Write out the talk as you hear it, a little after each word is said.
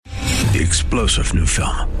The explosive new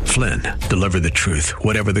film, Flynn, deliver the truth,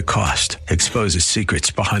 whatever the cost, exposes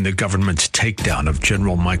secrets behind the government's takedown of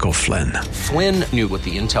General Michael Flynn. Flynn knew what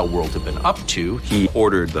the intel world had been up to. He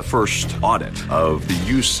ordered the first audit of the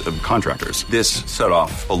use of contractors. This set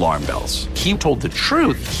off alarm bells. He told the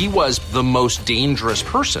truth. He was the most dangerous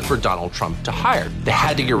person for Donald Trump to hire. They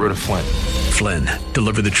had to get rid of Flynn. Flynn,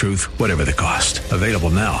 deliver the truth, whatever the cost. Available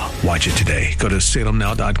now. Watch it today. Go to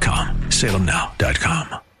salemnow.com.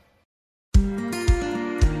 salemnow.com.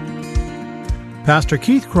 Pastor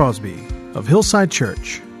Keith Crosby of Hillside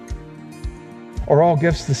Church. Are all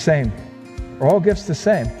gifts the same? Are all gifts the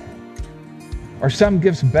same? Are some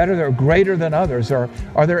gifts better or greater than others? Or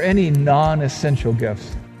are there any non-essential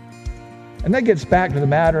gifts? And that gets back to the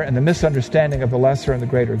matter and the misunderstanding of the lesser and the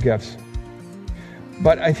greater gifts.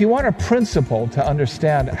 But if you want a principle to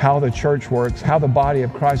understand how the church works, how the body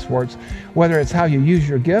of Christ works, whether it's how you use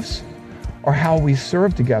your gifts or how we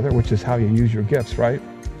serve together, which is how you use your gifts, right?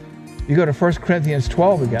 You go to 1 Corinthians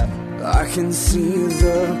 12 again. I can see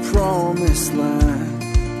the promised land,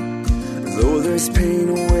 though there's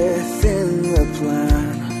pain within the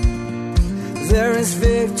plan. There is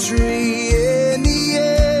victory in the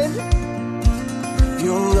end.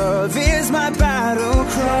 Your love is my battle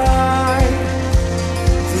cry,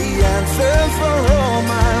 the answer for all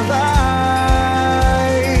my life.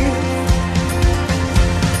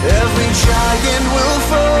 Every giant will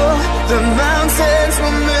fall, the mountains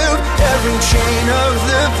will move, every chain of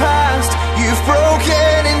the past you've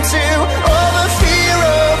broken into. All the fear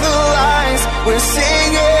of the lies, we're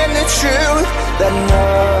singing the truth, that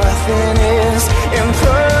nothing is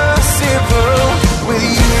impossible with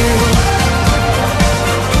you.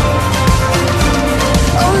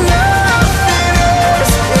 Oh, nothing is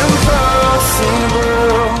impossible.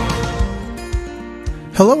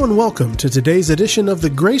 Hello and welcome to today's edition of the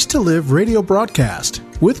Grace to Live radio broadcast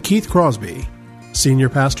with Keith Crosby, Senior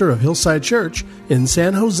Pastor of Hillside Church in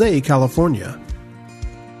San Jose, California.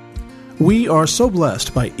 We are so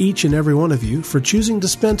blessed by each and every one of you for choosing to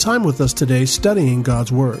spend time with us today studying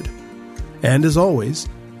God's Word. And as always,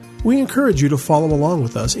 we encourage you to follow along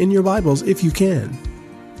with us in your Bibles if you can.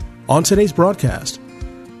 On today's broadcast,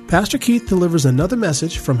 Pastor Keith delivers another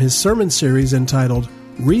message from his sermon series entitled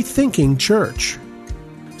Rethinking Church.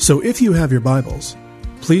 So if you have your Bibles,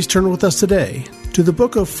 please turn with us today to the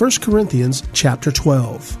book of 1 Corinthians chapter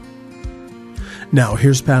 12. Now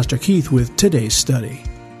here's Pastor Keith with today's study.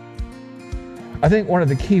 I think one of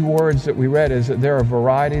the key words that we read is that there are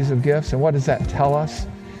varieties of gifts. And what does that tell us?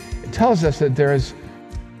 It tells us that there's,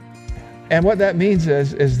 and what that means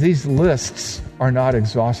is these lists are not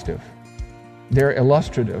exhaustive. They're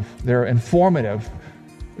illustrative. They're informative.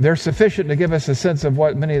 They're sufficient to give us a sense of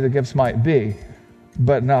what many of the gifts might be,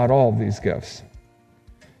 but not all of these gifts.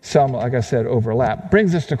 Some, like I said, overlap.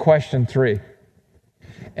 Brings us to question 3.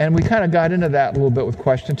 And we kind of got into that a little bit with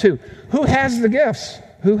question 2. Who has the gifts?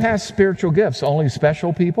 Who has spiritual gifts? Only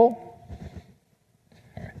special people?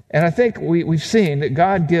 And I think we've seen that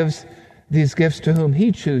God gives these gifts to whom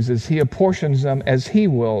He chooses. He apportions them as He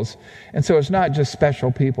wills. And so it's not just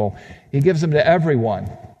special people. He gives them to everyone.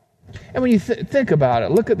 And when you think about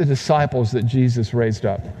it, look at the disciples that Jesus raised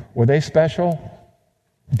up. Were they special?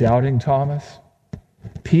 Doubting Thomas?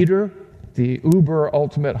 Peter, the uber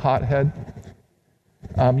ultimate hothead?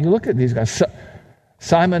 You look at these guys.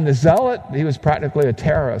 Simon the Zealot, he was practically a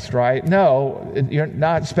terrorist, right? No, you're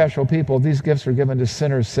not special people. These gifts are given to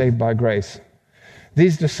sinners saved by grace.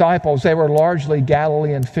 These disciples, they were largely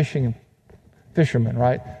Galilean fishermen,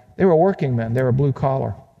 right? They were working men. They were blue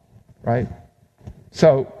collar, right?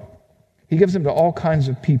 So He gives them to all kinds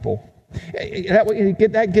of people.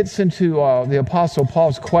 That gets into the Apostle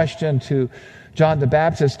Paul's question to John the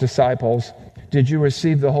Baptist's disciples. Did you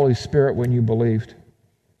receive the Holy Spirit when you believed?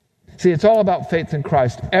 See, it's all about faith in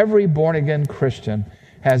Christ. Every born-again Christian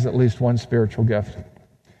has at least one spiritual gift.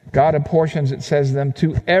 God apportions, it says, them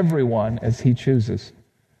to everyone as He chooses.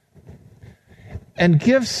 And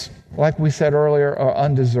gifts, like we said earlier, are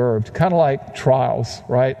undeserved, kind of like trials,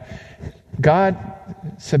 right? God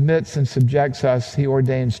submits and subjects us. He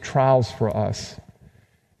ordains trials for us.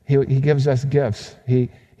 He gives us gifts.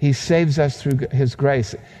 He saves us through His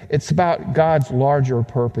grace. It's about God's larger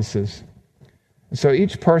purposes. So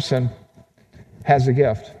each person has a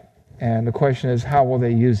gift, and the question is, how will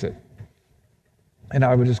they use it? And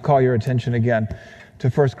I would just call your attention again to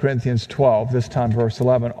 1 Corinthians 12, this time verse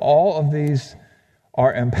 11. All of these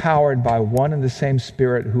are empowered by one and the same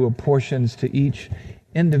Spirit who apportions to each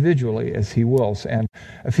individually as He wills. And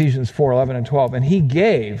Ephesians 4, 11 and 12. And He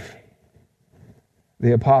gave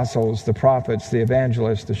the apostles, the prophets, the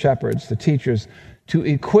evangelists, the shepherds, the teachers to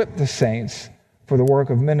equip the saints for the work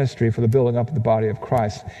of ministry, for the building up of the body of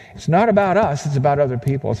Christ. It's not about us, it's about other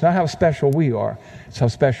people. It's not how special we are, it's how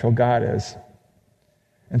special God is.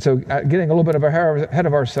 And so, getting a little bit ahead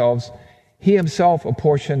of ourselves, he himself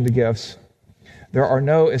apportioned the gifts. There are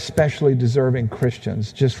no especially deserving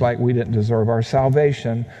Christians. Just like we didn't deserve our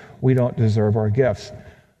salvation, we don't deserve our gifts.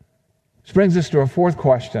 This brings us to a fourth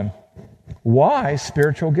question. Why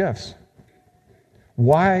spiritual gifts?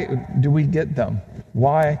 Why do we get them?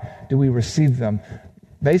 Why do we receive them?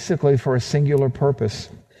 Basically for a singular purpose.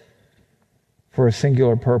 For a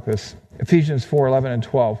singular purpose. Ephesians 4:11 and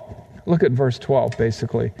 12. Look at verse 12,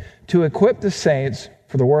 basically. To equip the saints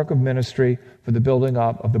for the work of ministry, for the building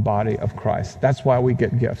up of the body of Christ. That's why we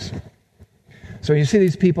get gifts. So you see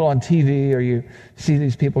these people on TV, or you see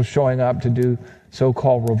these people showing up to do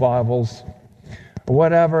so-called revivals, or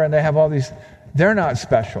whatever, and they have all these. They're not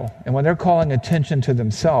special. And when they're calling attention to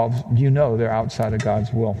themselves, you know they're outside of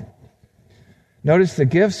God's will. Notice the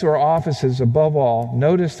gifts or offices, above all,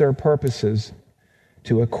 notice their purposes: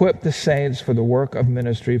 to equip the saints for the work of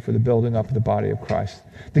ministry, for the building up of the body of Christ.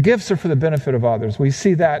 The gifts are for the benefit of others. We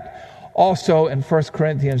see that also in 1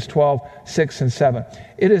 Corinthians 12, 6 and 7.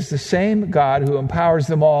 It is the same God who empowers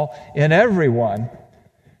them all in everyone.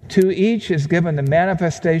 To each is given the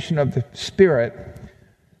manifestation of the Spirit.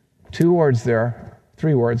 2 words there,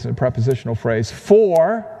 3 words in a prepositional phrase,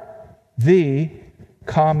 for the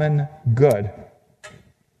common good.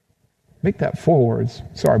 Make that 4 words.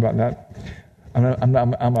 Sorry about that. I'm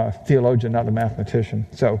a theologian, not a mathematician.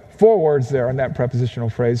 So 4 words there in that prepositional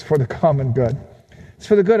phrase, for the common good. It's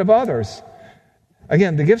for the good of others.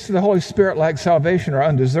 Again, the gifts of the Holy Spirit, like salvation, are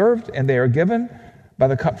undeserved, and they are given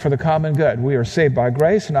for the common good. We are saved by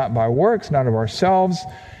grace, not by works, not of ourselves.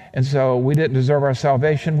 And so we didn't deserve our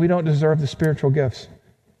salvation. We don't deserve the spiritual gifts.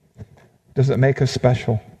 Does it make us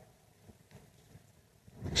special?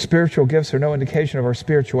 Spiritual gifts are no indication of our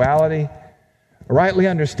spirituality. Rightly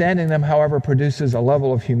understanding them, however, produces a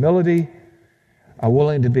level of humility,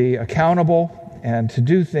 willing to be accountable and to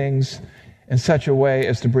do things in such a way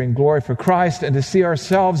as to bring glory for Christ and to see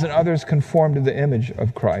ourselves and others conform to the image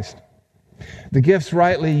of Christ. The gifts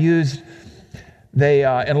rightly used, they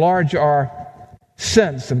enlarge our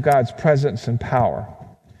sense of God's presence and power.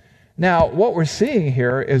 Now, what we're seeing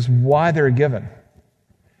here is why they're given.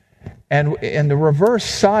 And the reverse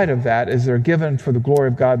side of that is they're given for the glory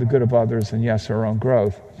of God, the good of others, and yes, our own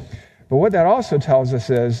growth. But what that also tells us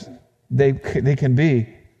is they can be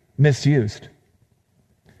misused.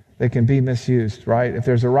 They can be misused, right? If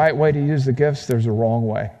there's a right way to use the gifts, there's a wrong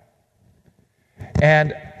way.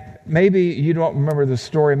 And maybe you don't remember the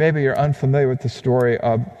story, maybe you're unfamiliar with the story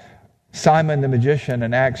of Simon the magician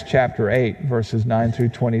in Acts chapter 8, verses 9 through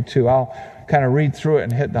 22. I'll kind of read through it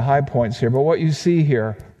and hit the high points here. But what you see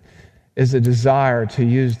here is a desire to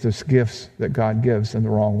use the gifts that God gives in the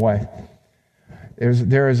wrong way.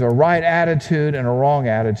 There is a right attitude and a wrong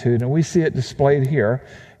attitude, and we see it displayed here,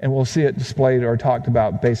 and we'll see it displayed or talked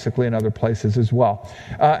about basically in other places as well.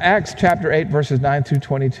 Acts chapter 8, verses 9 through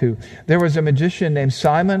 22. There was a magician named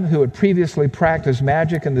Simon who had previously practiced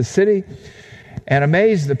magic in the city and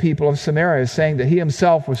amazed the people of Samaria, saying that he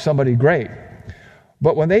himself was somebody great.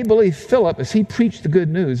 But when they believed Philip, as he preached the good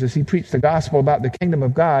news, as he preached the gospel about the kingdom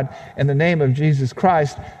of God in the name of Jesus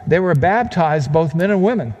Christ, they were baptized, both men and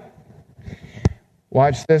women.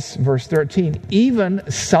 Watch this, verse 13. Even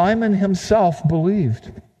Simon himself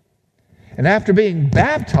believed. And after being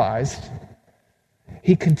baptized,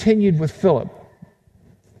 he continued with Philip.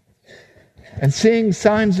 And seeing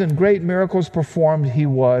signs and great miracles performed, he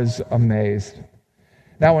was amazed.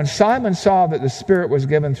 Now, when Simon saw that the Spirit was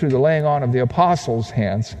given through the laying on of the apostles'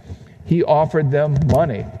 hands, he offered them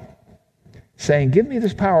money, saying, "Give me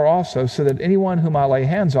this power also, so that anyone whom I lay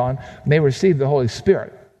hands on may receive the Holy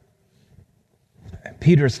Spirit."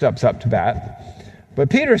 Peter steps up to bat.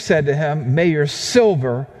 But Peter said to him, "May your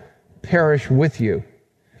silver perish with you.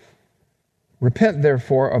 Repent,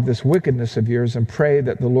 therefore, of this wickedness of yours, and pray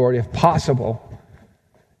that the Lord, if possible,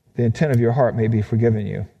 the intent of your heart may be forgiven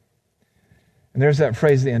you." And there's that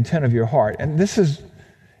phrase, the intent of your heart. And this is,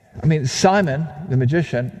 Simon, the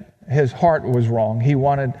magician, his heart was wrong. He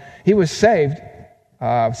was saved.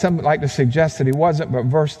 Some like to suggest that he wasn't, but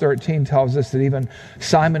verse 13 tells us that even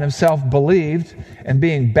Simon himself believed, and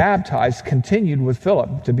being baptized, continued with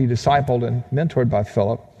Philip to be discipled and mentored by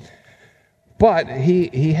Philip. But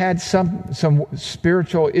he had some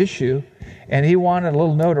spiritual issue, and he wanted a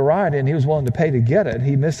little notoriety, and he was willing to pay to get it.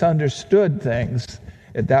 He misunderstood things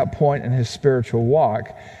at that point in his spiritual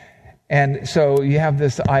walk. And so you have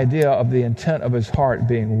this idea of the intent of his heart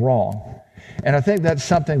being wrong. And I think that's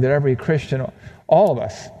something that every Christian, all of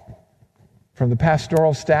us, from the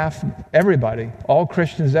pastoral staff, everybody, all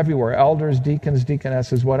Christians everywhere, elders, deacons,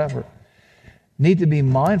 deaconesses, whatever, need to be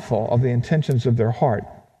mindful of the intentions of their heart.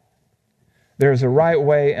 There's a right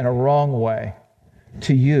way and a wrong way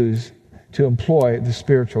to employ the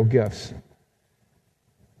spiritual gifts.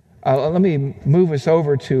 Let me move us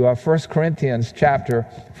over to 1 Corinthians chapter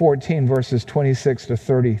 14, verses 26 to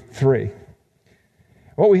 33.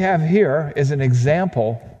 What we have here is an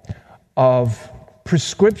example of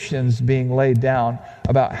prescriptions being laid down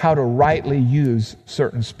about how to rightly use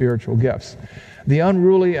certain spiritual gifts. The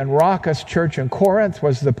unruly and raucous church in Corinth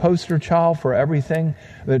was the poster child for everything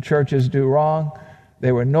that churches do wrong.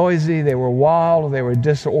 They were noisy, they were wild, they were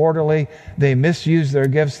disorderly, they misused their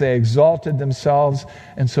gifts, they exalted themselves.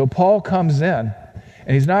 And so Paul comes in,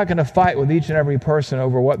 and he's not going to fight with each and every person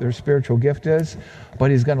over what their spiritual gift is,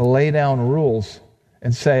 but he's going to lay down rules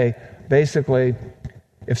and say, basically,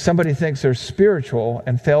 if somebody thinks they're spiritual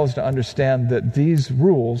and fails to understand that these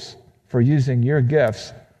rules for using your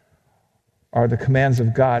gifts are the commands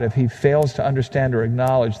of God, if he fails to understand or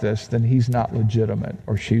acknowledge this, then he's not legitimate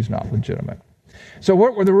or she's not legitimate. So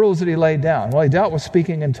what were the rules that he laid down? Well, he dealt with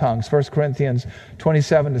speaking in tongues. 1 Corinthians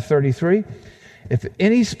 27 to 33. If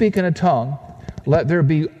any speak in a tongue, let there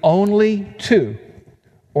be only 2,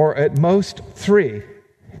 or at most 3,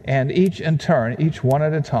 and each in turn, each one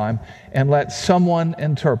at a time, and let someone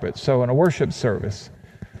interpret. So in a worship service,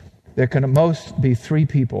 there can at most be 3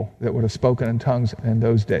 people that would have spoken in tongues in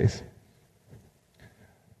those days.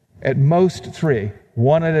 At most 3,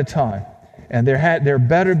 one at a time. And there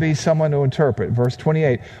better be someone to interpret. Verse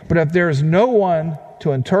 28. But if there is no one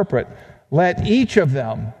to interpret, let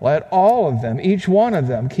all of them, each one of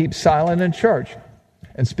them, keep silent in church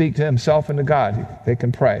and speak to himself and to God. They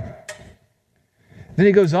can pray. Then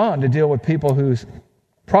he goes on to deal with people who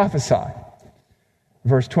prophesy.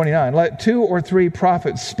 Verse 29. Let 2 or 3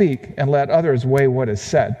 prophets speak, and let others weigh what is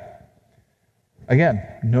said. Again,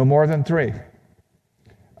 no more than 3.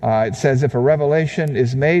 It says, if a revelation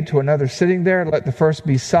is made to another sitting there, let the first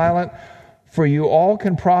be silent, for you all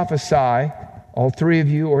can prophesy, all 3 of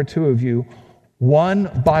you or 2 of you,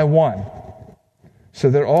 one by one, so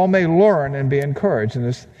that all may learn and be encouraged.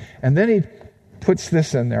 And then he puts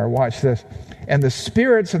this in there, watch this. And the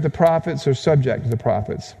spirits of the prophets are subject to the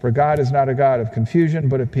prophets, for God is not a God of confusion,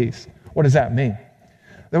 but of peace. What does that mean?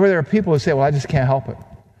 There are people who say, well, I just can't help it.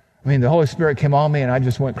 I mean, the Holy Spirit came on me and I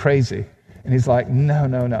just went crazy. And he's like, no,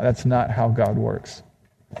 that's not how God works.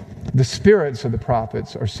 The spirits of the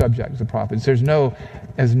prophets are subject to the prophets. There's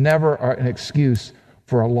never an excuse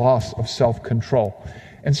for a loss of self-control.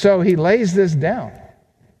 And so he lays this down.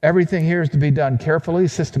 Everything here is to be done carefully,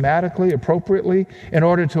 systematically, appropriately, in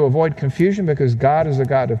order to avoid confusion, because God is a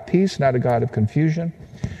God of peace, not a God of confusion.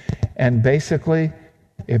 And basically,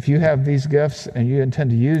 if you have these gifts and you intend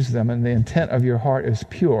to use them and the intent of your heart is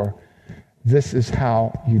pure, this is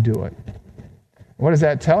how you do it. What does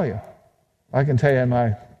that tell you? I can tell you in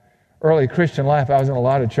my early Christian life, I was in a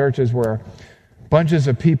lot of churches where bunches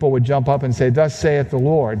of people would jump up and say, thus saith the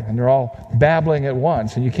Lord, and they're all babbling at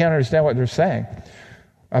once, and you can't understand what they're saying.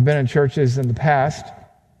 I've been in churches in the past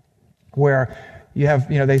where you have,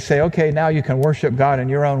 they say, okay, now you can worship God in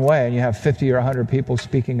your own way, and you have 50 or 100 people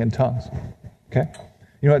speaking in tongues. Okay?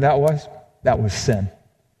 You know what that was? That was sin.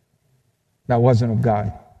 That wasn't of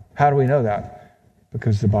God. How do we know that?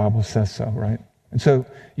 Because the Bible says so, right? And so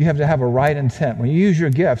you have to have a right intent. When you use your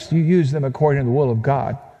gifts, you use them according to the will of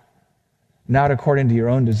God, not according to your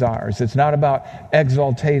own desires. It's not about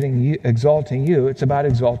exalting you. It's about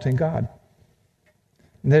exalting God.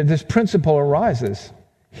 And this principle arises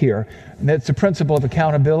here, and it's a principle of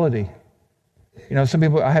accountability.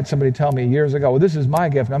 I had somebody tell me years ago, well, this is my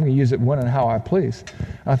gift, and I'm going to use it when and how I please.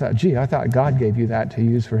 I thought God gave you that to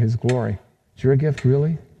use for his glory. It's your gift,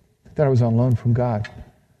 really? I thought it was on loan from God.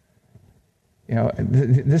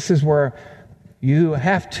 This is where you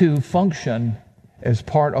have to function as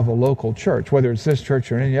part of a local church, whether it's this church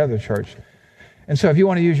or any other church. And so if you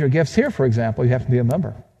want to use your gifts here, for example, you have to be a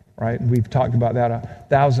member, right? And we've talked about that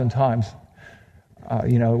 1,000 times.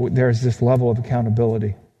 There's this level of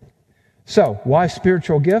accountability. So, why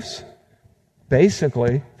spiritual gifts?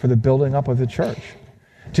 Basically, for the building up of the church,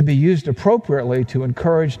 to be used appropriately to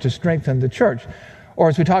encourage, to strengthen the church. Or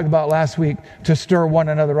as we talked about last week, to stir one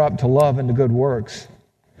another up to love and to good works.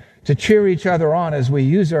 To cheer each other on as we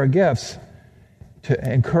use our gifts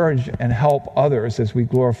to encourage and help others as we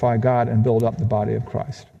glorify God and build up the body of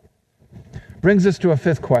Christ. Brings us to a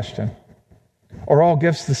 5th question. Are all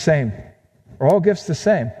gifts the same? Are all gifts the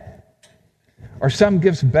same? Are some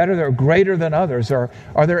gifts better or greater than others? Or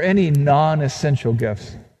are there any non-essential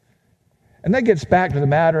gifts? And that gets back to the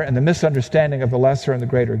matter and the misunderstanding of the lesser and the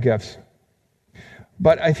greater gifts.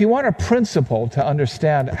 But if you want a principle to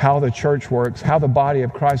understand how the church works, how the body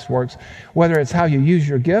of Christ works, whether it's how you use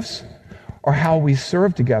your gifts or how we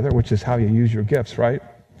serve together, which is how you use your gifts, right?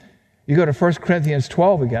 You go to 1 Corinthians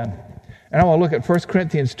 12 again. And I want to look at 1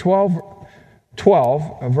 Corinthians 12,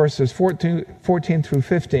 verses 14 through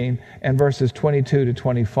 15, and verses 22 to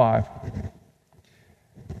 25.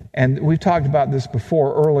 And we've talked about this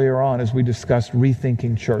before earlier on as we discussed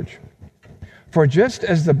Rethinking Church. For just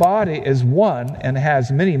as the body is one and has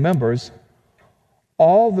many members,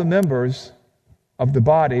 all the members of the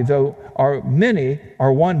body, though are many,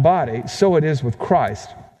 are one body, so it is with Christ.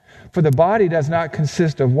 For the body does not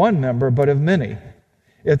consist of one member, but of many.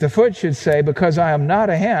 If the foot should say, because I am not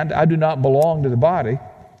a hand, I do not belong to the body,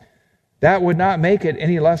 that would not make it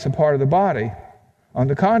any less a part of the body. On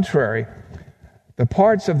the contrary, the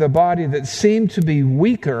parts of the body that seem to be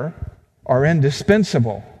weaker are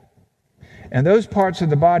indispensable. And those parts of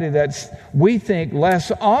the body that we think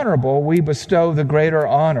less honorable, we bestow the greater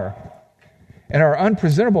honor. And our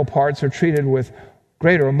unpresentable parts are treated with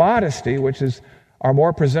greater modesty, which is our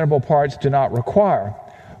more presentable parts do not require.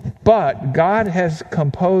 But God has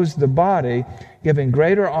composed the body, giving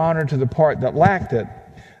greater honor to the part that lacked it,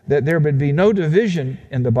 that there would be no division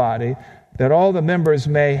in the body, that all the members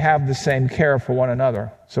may have the same care for one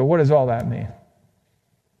another. So what does all that mean?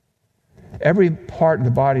 Every part of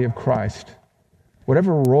the body of Christ,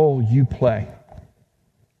 whatever role you play,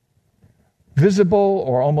 visible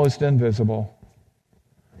or almost invisible,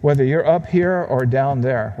 whether you're up here or down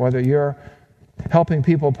there, whether you're helping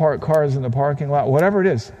people park cars in the parking lot, whatever it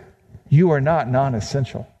is, you are not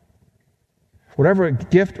non-essential. Whatever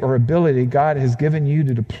gift or ability God has given you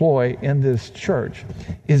to deploy in this church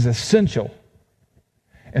is essential.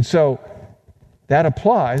 And so that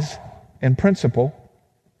applies in principle,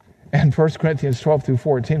 and 1 Corinthians 12 through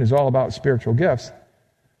 14 is all about spiritual gifts,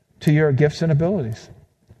 to your gifts and abilities.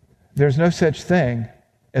 There's no such thing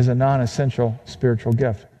as a non-essential spiritual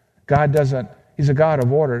gift. God doesn't, He's a God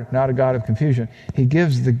of order, not a God of confusion. He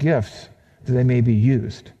gives the gifts that they may be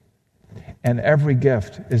used. And every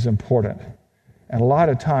gift is important. And a lot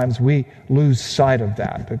of times we lose sight of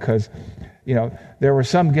that because, there were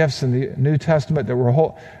some gifts in the New Testament that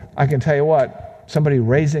were I can tell you what, somebody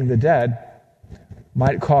raising the dead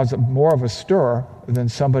might cause more of a stir than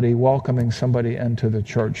somebody welcoming somebody into the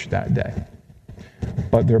church that day.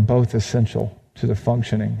 But they're both essential to the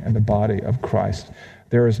functioning and the body of Christ.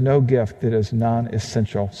 There is no gift that is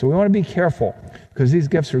non-essential. So we want to be careful because these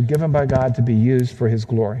gifts are given by God to be used for His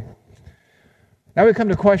glory. Now we come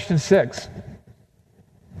to question 6.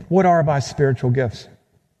 What are my spiritual gifts?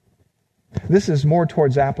 This is more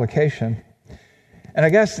towards application. And I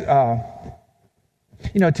guess,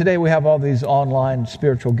 today we have all these online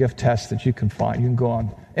spiritual gift tests that you can find. You can go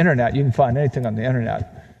on internet. You can find anything on the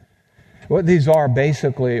internet. What these are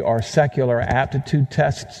basically are secular aptitude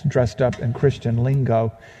tests dressed up in Christian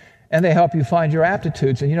lingo. And they help you find your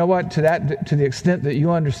aptitudes. And you know what? To the extent that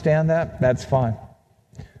you understand that, that's fine.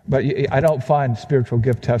 But I don't find spiritual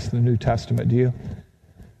gift tests in the New Testament, do you?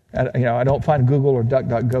 I don't find Google or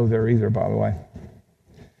DuckDuckGo there either, by the way.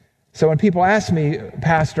 So when people ask me,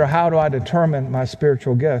 Pastor, how do I determine my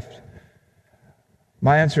spiritual gift?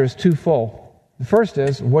 My answer is twofold. The first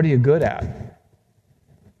is, what are you good at?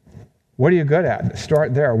 What are you good at?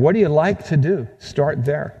 Start there. What do you like to do? Start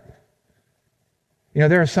there.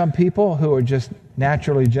 There are some people who are just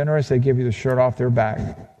naturally generous. They give you the shirt off their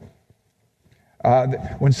back.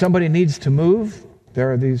 When somebody needs to move,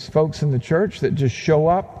 there are these folks in the church that just show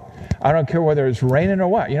up. I don't care whether it's raining or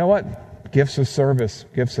what. You know what? Gifts of service,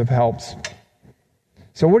 gifts of helps.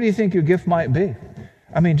 So what do you think your gift might be?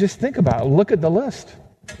 Just think about it. Look at the list.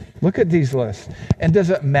 Look at these lists. And does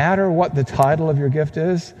it matter what the title of your gift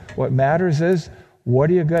is? What matters is, what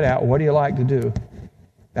are you good at? What do you like to do?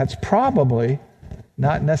 That's probably,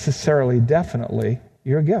 not necessarily, definitely,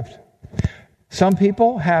 your gift. Some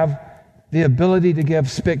people have the ability to give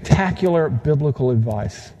spectacular biblical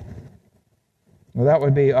advice. Well, that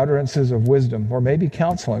would be utterances of wisdom, or maybe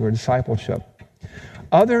counseling or discipleship.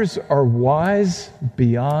 Others are wise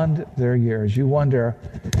beyond their years. You wonder,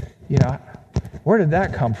 where did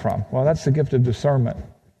that come from? Well, that's the gift of discernment.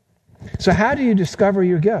 So how do you discover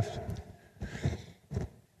your gift?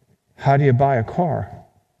 How do you buy a car?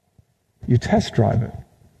 You test drive it.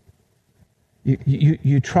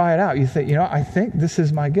 You try it out. You think, I think this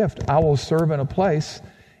is my gift. I will serve in a place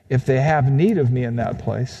if they have need of me in that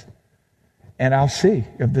place, and I'll see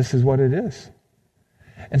if this is what it is.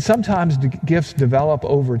 And sometimes the gifts develop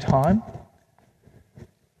over time.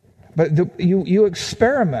 But you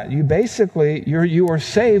experiment. You are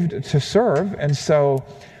saved to serve, and so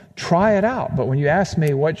try it out. But when you ask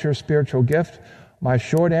me what's your spiritual gift, My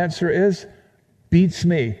short answer is, beats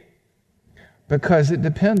me. Because it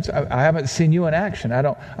depends. I haven't seen you in action.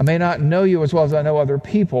 I may not know you as well as I know other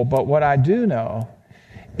people, but what I do know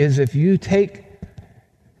is if you take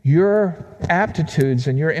your aptitudes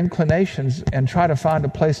and your inclinations and try to find a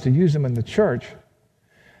place to use them in the church,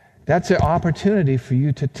 that's an opportunity for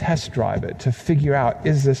you to test drive it, to figure out,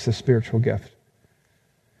 is this a spiritual gift?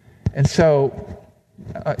 And so,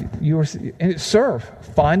 serve.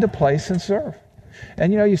 Find a place and serve.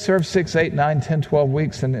 And you serve 6, 8, 9, 10, 12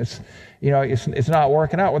 weeks and it's not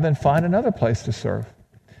working out. Well, then find another place to serve.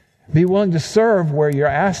 Be willing to serve where you're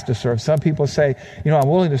asked to serve. Some people say, I'm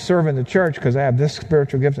willing to serve in the church because I have this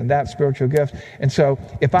spiritual gift and that spiritual gift. And so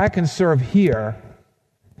if I can serve here,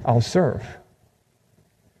 I'll serve.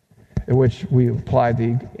 In which we apply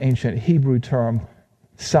the ancient Hebrew term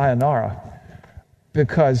sayonara,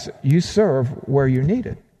 because you serve where you're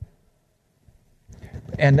needed.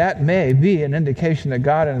 And that may be an indication that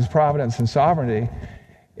God in His providence and sovereignty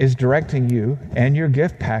is directing you and your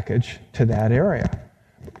gift package to that area.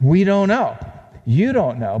 We don't know. You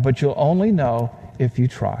don't know, but you'll only know if you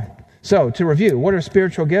try. So, to review, what are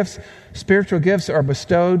spiritual gifts? Spiritual gifts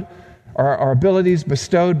are abilities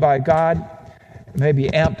bestowed by God, maybe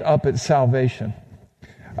amped up at salvation.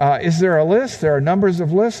 Is there a list? There are numbers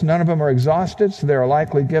of lists. None of them are exhausted, so there are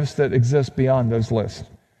likely gifts that exist beyond those lists.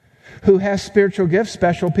 Who has spiritual gifts?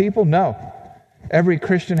 Special people? No. Every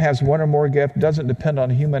Christian has one or more gifts. Doesn't depend on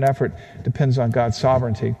human effort. Depends on God's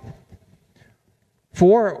sovereignty.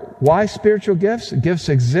 4, why spiritual gifts? Gifts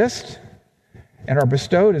exist and are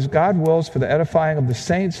bestowed as God wills for the edifying of the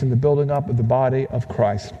saints and the building up of the body of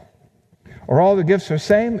Christ. Are all the gifts the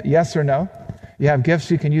same? Yes or no? You have gifts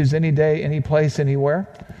you can use any day, any place, anywhere.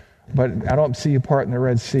 But I don't see you parting the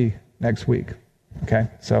Red Sea next week. Okay?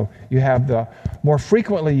 So you have the more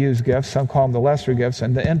frequently used gifts, some call them the lesser gifts,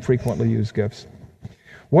 and the infrequently used gifts.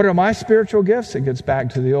 What are my spiritual gifts? It gets back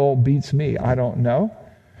to the old beats me. I don't know.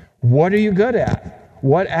 What are you good at?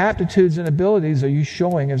 What aptitudes and abilities are you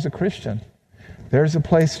showing as a Christian? There's a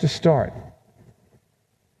place to start.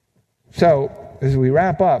 So, as we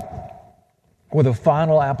wrap up with a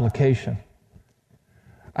final application,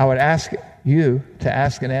 I would ask you to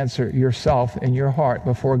ask and answer yourself in your heart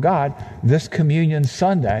before God this Communion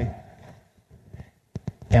Sunday.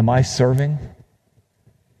 Am I serving?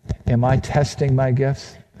 Am I testing my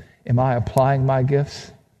gifts? Am I applying my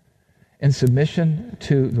gifts in submission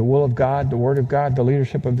to the will of God, the Word of God, the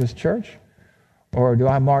leadership of this church? Or do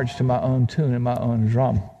I march to my own tune and my own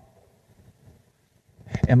drum?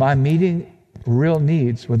 Am I meeting real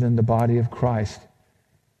needs within the body of Christ?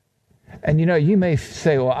 And you may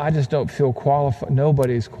say, well, I just don't feel qualified.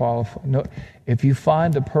 Nobody's qualified. No. If you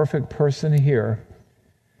find the perfect person here,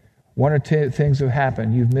 one or two things have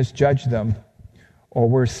happened. You've misjudged them, or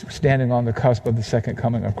we're standing on the cusp of the second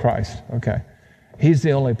coming of Christ. Okay. He's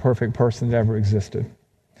the only perfect person that ever existed.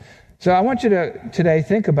 So I want you to today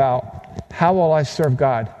think about, how will I serve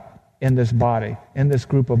God in this body, in this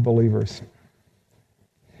group of believers?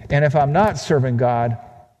 And if I'm not serving God,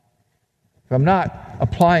 if I'm not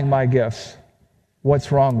applying my gifts,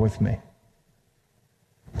 what's wrong with me?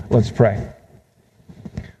 Let's pray.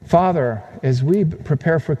 Father, as we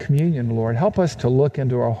prepare for communion, Lord, help us to look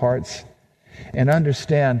into our hearts and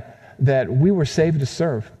understand that we were saved to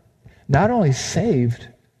serve. Not only saved,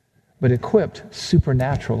 but equipped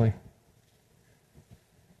supernaturally.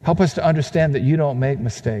 Help us to understand that you don't make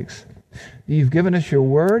mistakes. You've given us your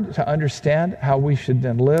word to understand how we should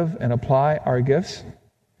then live and apply our gifts.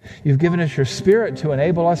 You've given us your Spirit to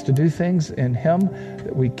enable us to do things in Him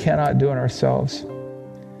that we cannot do in ourselves.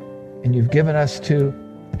 And you've given us to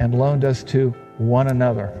and loaned us to one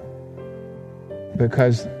another.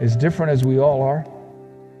 Because as different as we all are,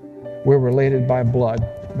 we're related by blood,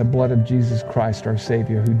 the blood of Jesus Christ, our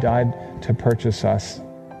Savior, who died to purchase us.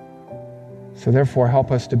 So therefore, help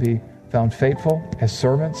us to be found faithful as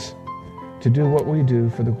servants, to do what we do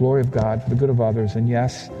for the glory of God, for the good of others, and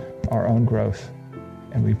yes, our own growth.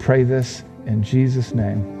 And we pray this in Jesus'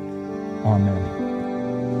 name. Amen.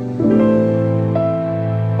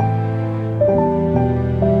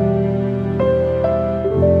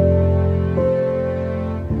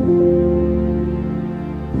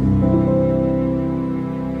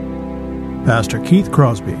 Pastor Keith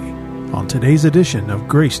Crosby on today's edition of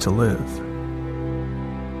Grace to Live.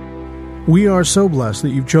 We are so blessed that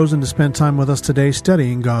you've chosen to spend time with us today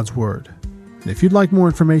studying God's Word. And if you'd like more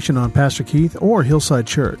information on Pastor Keith or Hillside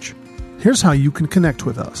Church, here's how you can connect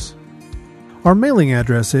with us. Our mailing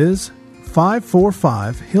address is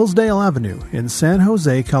 545 Hillsdale Avenue in San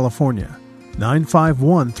Jose, California,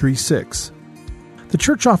 95136. The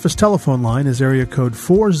church office telephone line is area code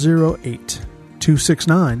 408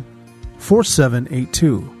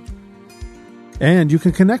 888-269-4782. And you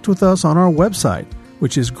can connect with us on our website,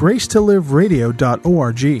 which is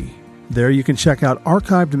gracetoliveradio.org. There you can check out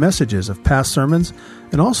archived messages of past sermons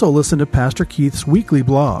and also listen to Pastor Keith's weekly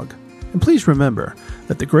blog. And please remember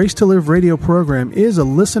that the Grace to Live radio program is a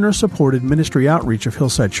listener-supported ministry outreach of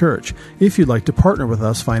Hillside Church if you'd like to partner with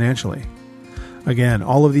us financially. Again,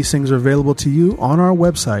 all of these things are available to you on our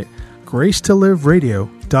website,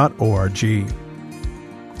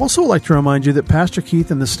 gracetoliveradio.org. Also, I'd like to remind you that Pastor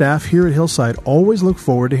Keith and the staff here at Hillside always look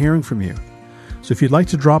forward to hearing from you. So if you'd like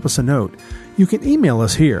to drop us a note, you can email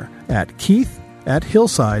us here at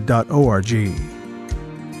keith@hillside.org.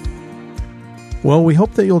 Well, we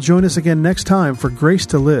hope that you'll join us again next time for Grace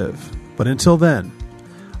to Live. But until then,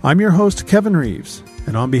 I'm your host, Kevin Reeves,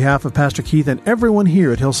 and on behalf of Pastor Keith and everyone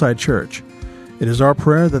here at Hillside Church, it is our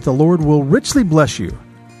prayer that the Lord will richly bless you.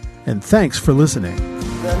 And thanks for listening.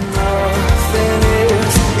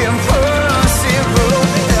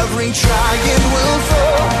 Every giant will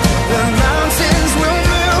fall, the mountains will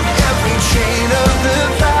move, every chain of the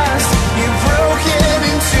past you've broken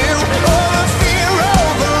into. All the fear,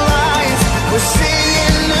 all the lies, we're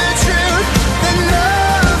seeing the truth, that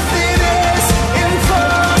nothing is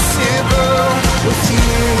impossible with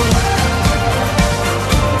you.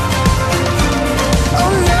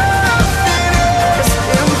 Oh, nothing is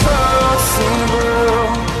impossible.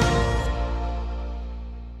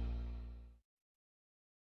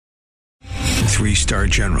 3-star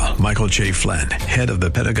General Michael J. Flynn, head of the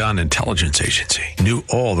Pentagon Intelligence Agency, knew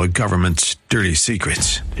all the government's dirty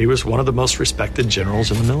secrets. He was one of the most respected generals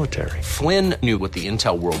in the military. Flynn knew what the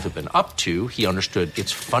intel world had been up to. He understood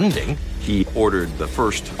its funding. He ordered the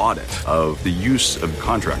first audit of the use of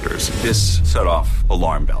contractors. This set off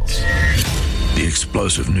alarm bells. The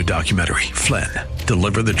explosive new documentary, Flynn,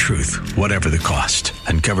 Deliver the Truth, Whatever the Cost,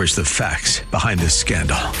 uncovers the facts behind this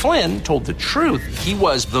scandal. Flynn told the truth. He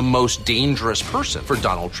was the most dangerous person for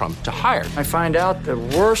Donald Trump to hire. I find out the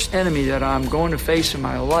worst enemy that I'm going to face in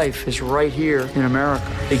my life is right here in America.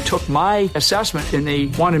 They took my assessment and they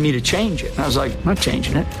wanted me to change it. And I was like, I'm not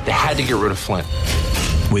changing it. They had to get rid of Flynn.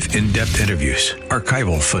 With in-depth interviews,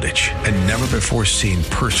 archival footage, and never-before-seen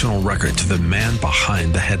personal records of the man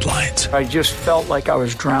behind the headlines. I just felt like I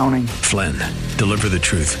was drowning. Flynn, Deliver the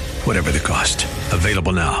Truth, Whatever the Cost.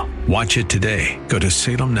 Available now. Watch it today. Go to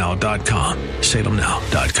salemnow.com.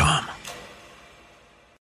 salemnow.com.